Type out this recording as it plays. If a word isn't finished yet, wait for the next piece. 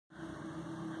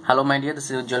Hello my dear, this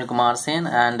is Ujjwal Kumar Sen,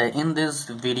 and in this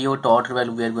video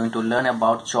tutorial we are going to learn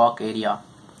about chalk area.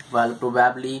 Well,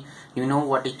 probably you know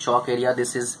what is chalk area.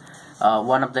 This is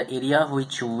one of the area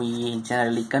which we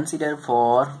generally consider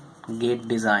for gate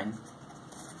design.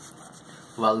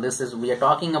 Well, we are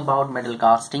talking about metal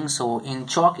casting. So in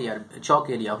chalk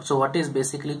area. So what is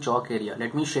basically chalk area?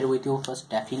 Let me share with you first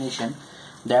definition.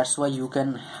 That's why you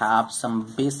can have some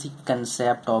basic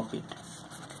concept of it.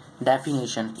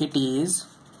 Definition: it is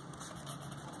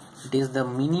the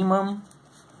minimum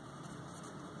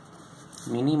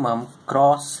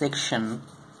cross section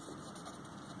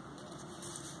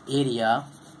area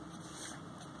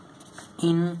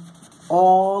in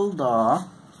all the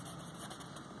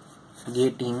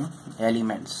gating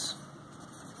elements.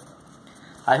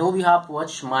 I hope you have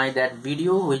watched that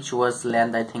video, which was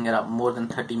length I think around more than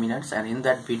 30 minutes, and in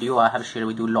that video I have shared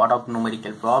with you a lot of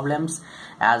numerical problems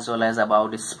as well as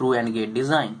about sprue and gate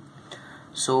design.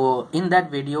 So in that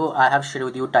video I have shared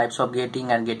with you types of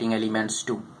gating and gating elements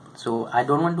too. So I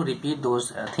don't want to repeat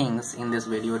those things in this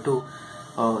video too.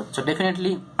 So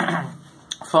definitely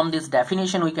from this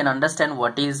definition we can understand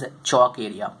what is chalk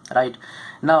area, right?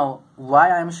 Now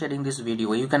why I am sharing this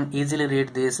video, you can easily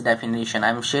read this definition. I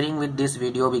am sharing with this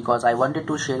video because I wanted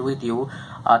to share with you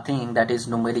a thing that is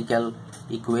numerical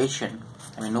equation,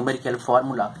 numerical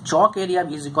formula. Chalk area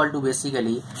is equal to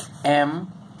basically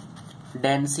M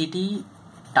density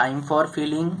time for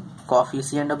filling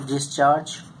coefficient of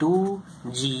discharge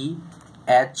 2G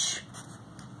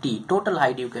HT, total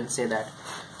height, you can say that.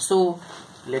 So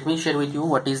let me share with you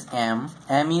what is M.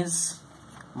 M is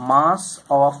mass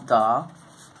of the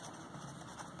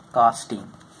casting.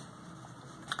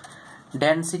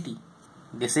 Density,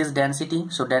 this is density,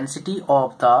 so density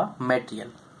of the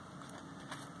material.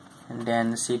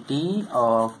 Density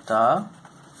of the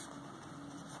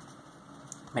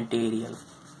material.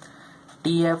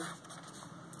 TF,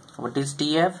 what is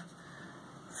TF?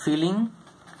 Filling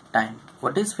time.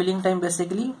 What is filling time?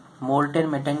 Basically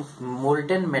molten metal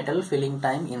filling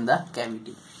time in the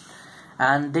cavity.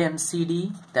 And then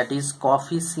CD, that is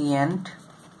coefficient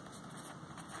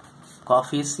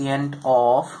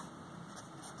of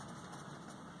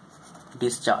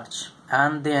discharge.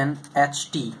 And then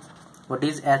HT, what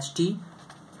is HT?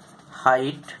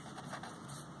 Height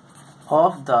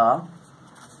of the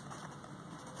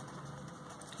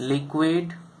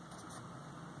liquid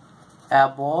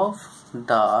above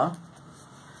the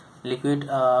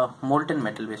molten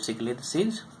metal. Basically this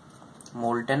is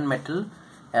molten metal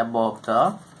above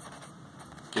the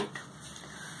gate.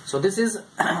 So this is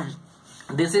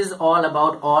this is all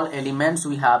about all elements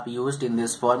we have used in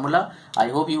this formula. I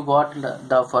hope you got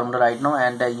the formula right now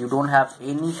and you don't have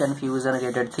any confusion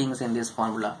related things in this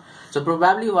formula. So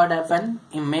probably what happened,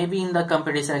 maybe in the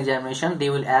competition examination they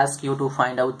will ask you to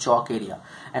find out chalk area.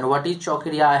 And what is chalk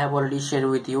area I have already shared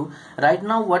with you. Right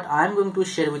now what I am going to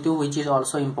share with you, which is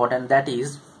also important, that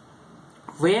is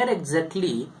where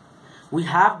exactly we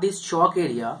have this chalk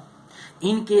area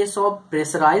in case of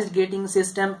pressurized gating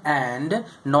system and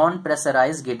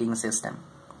non-pressurized gating system.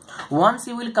 Once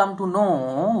you will come to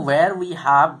know where we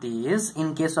have this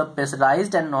in case of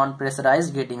pressurized and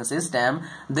non-pressurized gating system,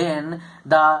 then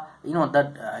the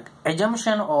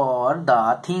assumption or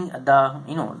the thing,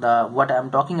 what I am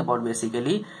talking about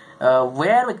basically,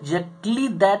 where exactly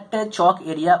that chalk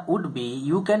area would be,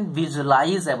 you can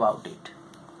visualize about it.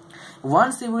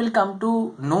 Once you will come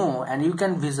to know and you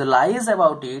can visualize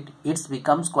about it, it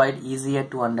becomes quite easier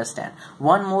to understand.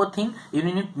 One more thing, you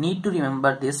need to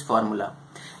remember this formula,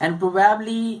 and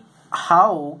probably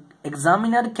how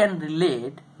examiner can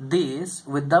relate this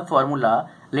with the formula.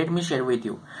 Let me share with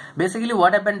you. Basically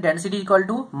what happened, density equal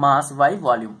to mass by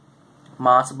volume.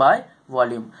 Mass by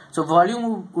volume. So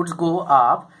volume would go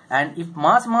up, and if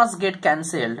mass get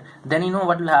cancelled, then you know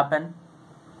what will happen.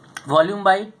 Volume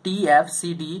by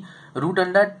TFCD root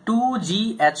under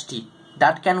 2GHT.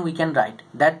 That we can write.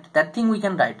 That thing we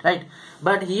can write, right?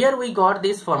 But here we got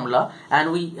this formula,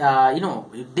 and we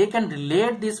they can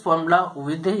relate this formula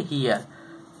with here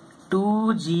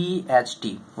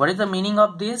 2GHT. What is the meaning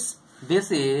of this?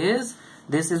 This is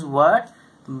what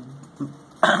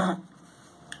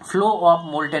flow of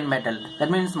molten metal.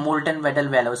 That means molten metal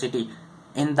velocity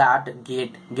in that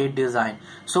gate design.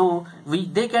 So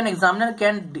examiner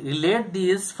can relate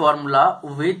this formula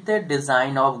with the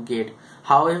design of gate.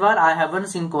 However, I haven't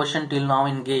seen question till now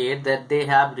in gate that they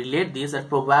have relate this, and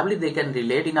probably they can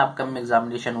relate in upcoming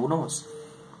examination, who knows.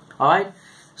 Alright,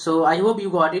 so I hope you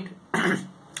got it.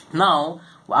 Now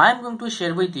I am going to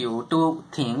share with you two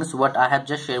things what I have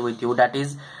just shared with you, that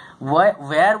is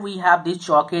where we have the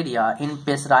chalk area in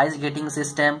pressurized gating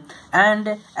system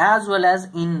and as well as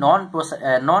in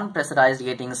non-pressurized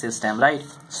gating system, right?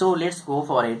 So let's go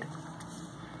for it.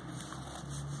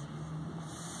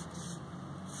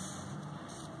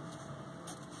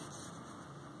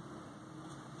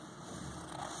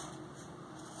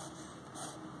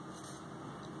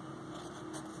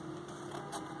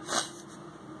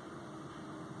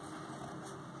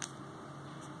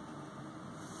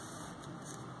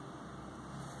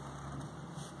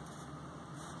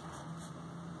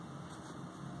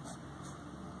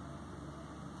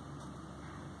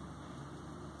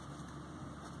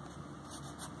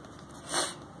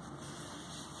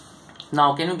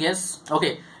 Now can you guess?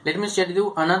 Okay, let me share with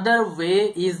you another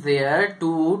way is there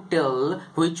to tell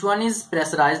which one is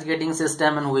pressurized gating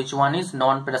system and which one is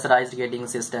non-pressurized gating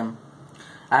system.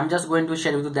 I'm just going to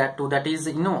share with you that too. That is,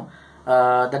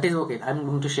 that is okay. I'm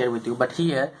going to share with you. But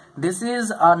here, this is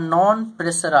a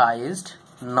non-pressurized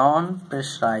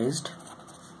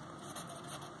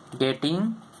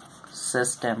gating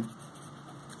system.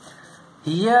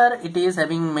 Here it is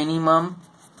having minimum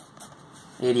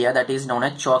area, that is known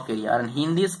as chalk area, and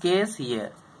in this case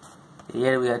here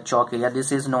we have chalk area.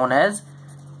 This is known as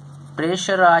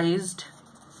pressurized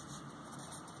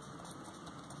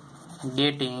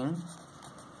gating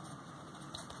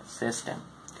system.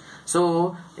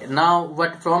 So now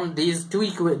what from these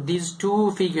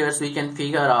two figures we can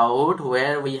figure out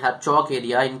where we have chalk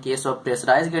area in case of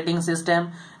pressurized gating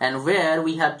system and where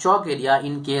we have chalk area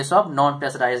in case of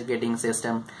non-pressurized gating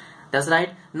system. That's right.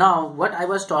 Now what I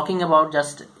was talking about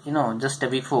just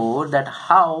before, that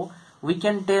how we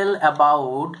can tell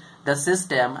about the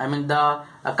system, I mean the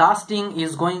casting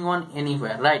is going on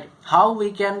anywhere, right? How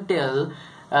we can tell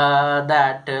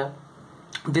that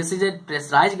this is a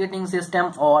pressurized gating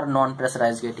system or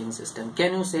non-pressurized gating system?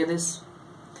 Can you say this?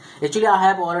 Actually I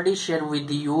have already shared with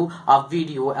you a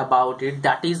video about it,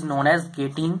 that is known as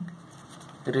gating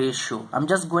ratio. I'm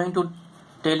just going to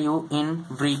tell you in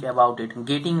brief about it.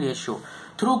 Gating ratio.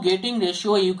 Through gating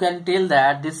ratio you can tell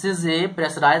that this is a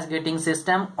pressurized gating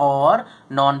system or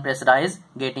non-pressurized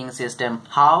gating system.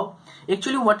 How?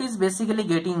 Actually what is basically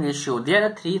gating ratio? There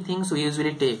are three things we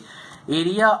usually take: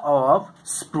 area of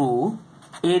sprue,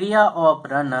 area of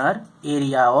runner,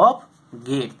 area of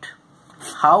gate.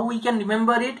 How we can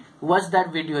remember it? Watch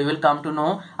that video, you will come to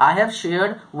know. I have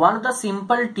shared one of the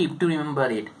simple tip to remember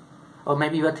it. Or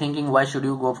maybe you are thinking, why should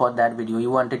you go for that video?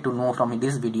 You wanted to know from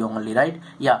this video only, right?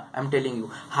 Yeah, I'm telling you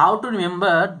how to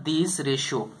remember this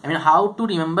ratio. I mean, how to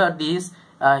remember this,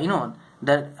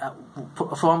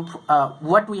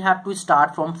 what we have to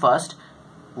start from first,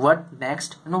 what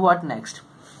next, and what next.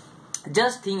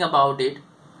 Just think about it.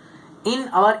 In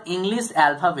our English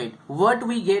alphabet, what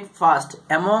we get first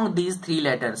among these three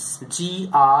letters?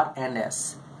 G, R, and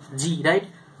S. G, right?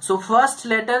 So first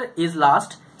letter is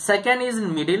last, second is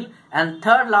in middle, and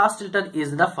third last letter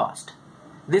is the first.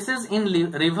 This is in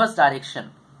reverse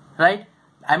direction, right?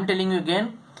 I'm telling you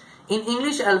again. In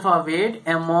English alphabet,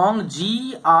 among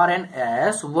G, R, and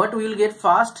S, what we will get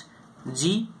first?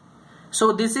 G.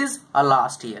 So this is a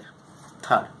last here,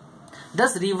 third.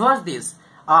 Just reverse this.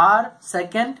 R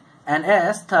second and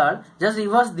S third. Just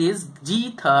reverse this.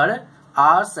 G third,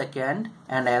 R second,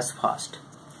 and S first.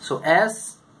 So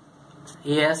S,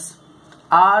 AS,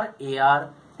 R, AR,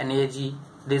 and AG.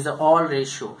 These are all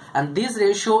ratio, and this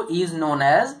ratio is known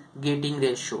as gating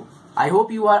ratio. I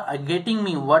hope you are getting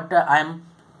me what I am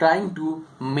trying to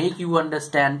make you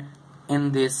understand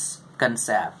in this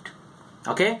concept.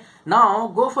 Okay, now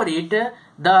go for it.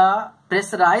 The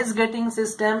pressurized gating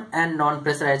system and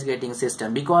non-pressurized gating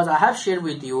system, because I have shared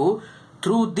with you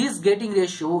through this gating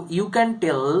ratio you can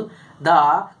tell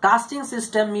the casting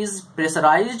system is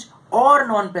pressurized or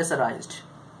non-pressurized,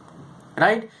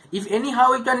 right? If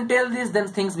anyhow you can tell this, then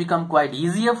things become quite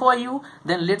easier for you.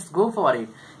 Then let's go for it.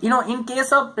 In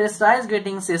case of pressurized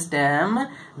gating system,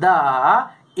 the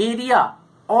area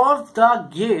of the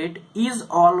gate is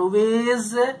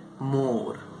always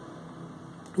more.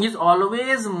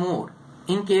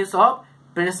 In case of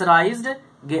pressurized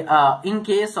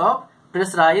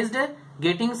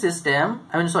gating system,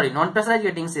 non-pressurized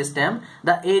gating system,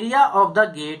 the area of the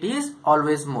gate is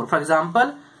always more. For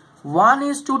example,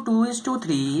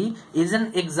 1:2:3 is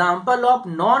an example of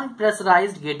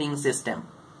non-pressurized gating system,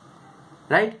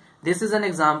 right? This is an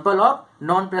example of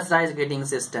non-pressurized gating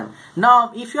system.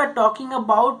 Now if you are talking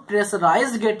about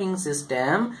pressurized gating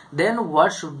system, then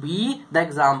what should be the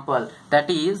example? That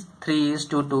is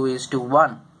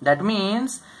 3:2:1. That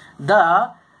means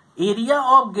the area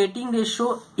of gating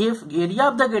ratio, if area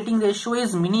of the gating ratio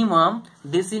is minimum,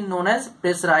 this is known as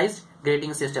pressurized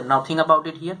gating system. Now think about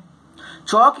it here.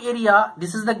 Chalk area,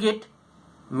 this is the gate,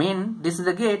 this is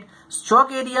the gate.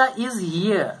 Chalk area is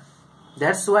here.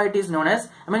 That's why it is known as,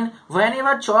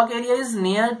 whenever chalk area is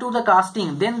near to the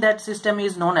casting, then that system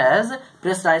is known as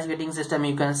pressurized gating system.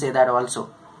 You can say that also,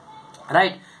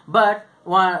 right? But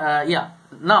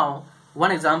now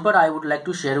one example I would like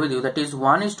to share with you, that is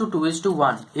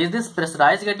 1:2:1. Is this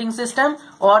pressurized gating system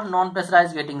or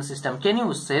non-pressurized gating system? Can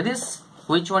you say this?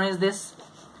 Which one is this?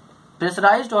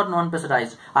 Pressurized or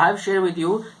non-pressurized? I have shared with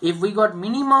you, if we got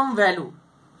minimum value,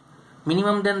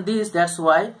 minimum than this, that's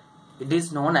why it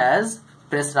is known as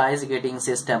pressurized gating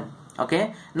system.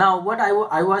 Okay, now what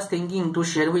I was thinking to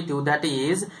share with you, that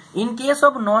is, in case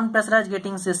of non-pressurized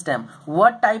gating system,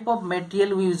 what type of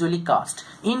material we usually cast?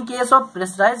 In case of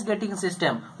pressurized gating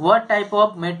system, what type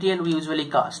of material we usually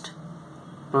cast?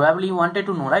 Probably you wanted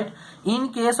to know, right? In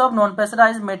case of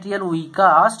non-pressurized material, we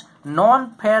cast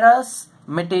non-ferrous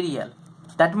material.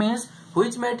 That means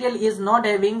which material is not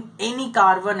having any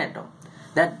carbon atom.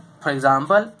 That, for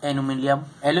example, aluminium.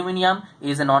 Aluminium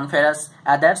is a non-ferrous,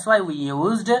 and that's why we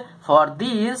used for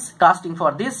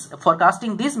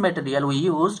casting this material, we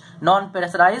used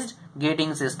non-pressurized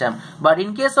gating system. But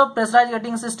in case of pressurized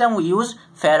gating system, we used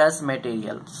ferrous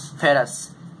materials.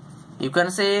 Ferrous, you can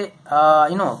say,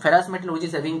 ferrous metal which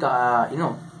is having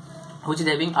which is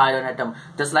having iron atom.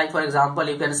 Just like, for example,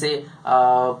 you can say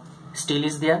steel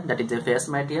is there, that is a ferrous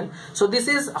material. So this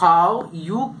is how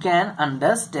you can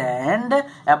understand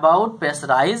about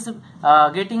pressurized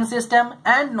gating system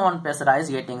and non-pressurized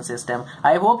gating system.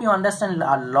 I hope you understand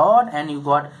a lot and you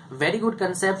got very good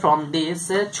concept from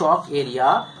this chalk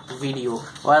area video.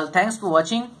 Well, thanks for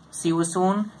watching. See you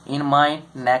soon in my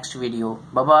next video.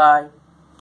 Bye bye.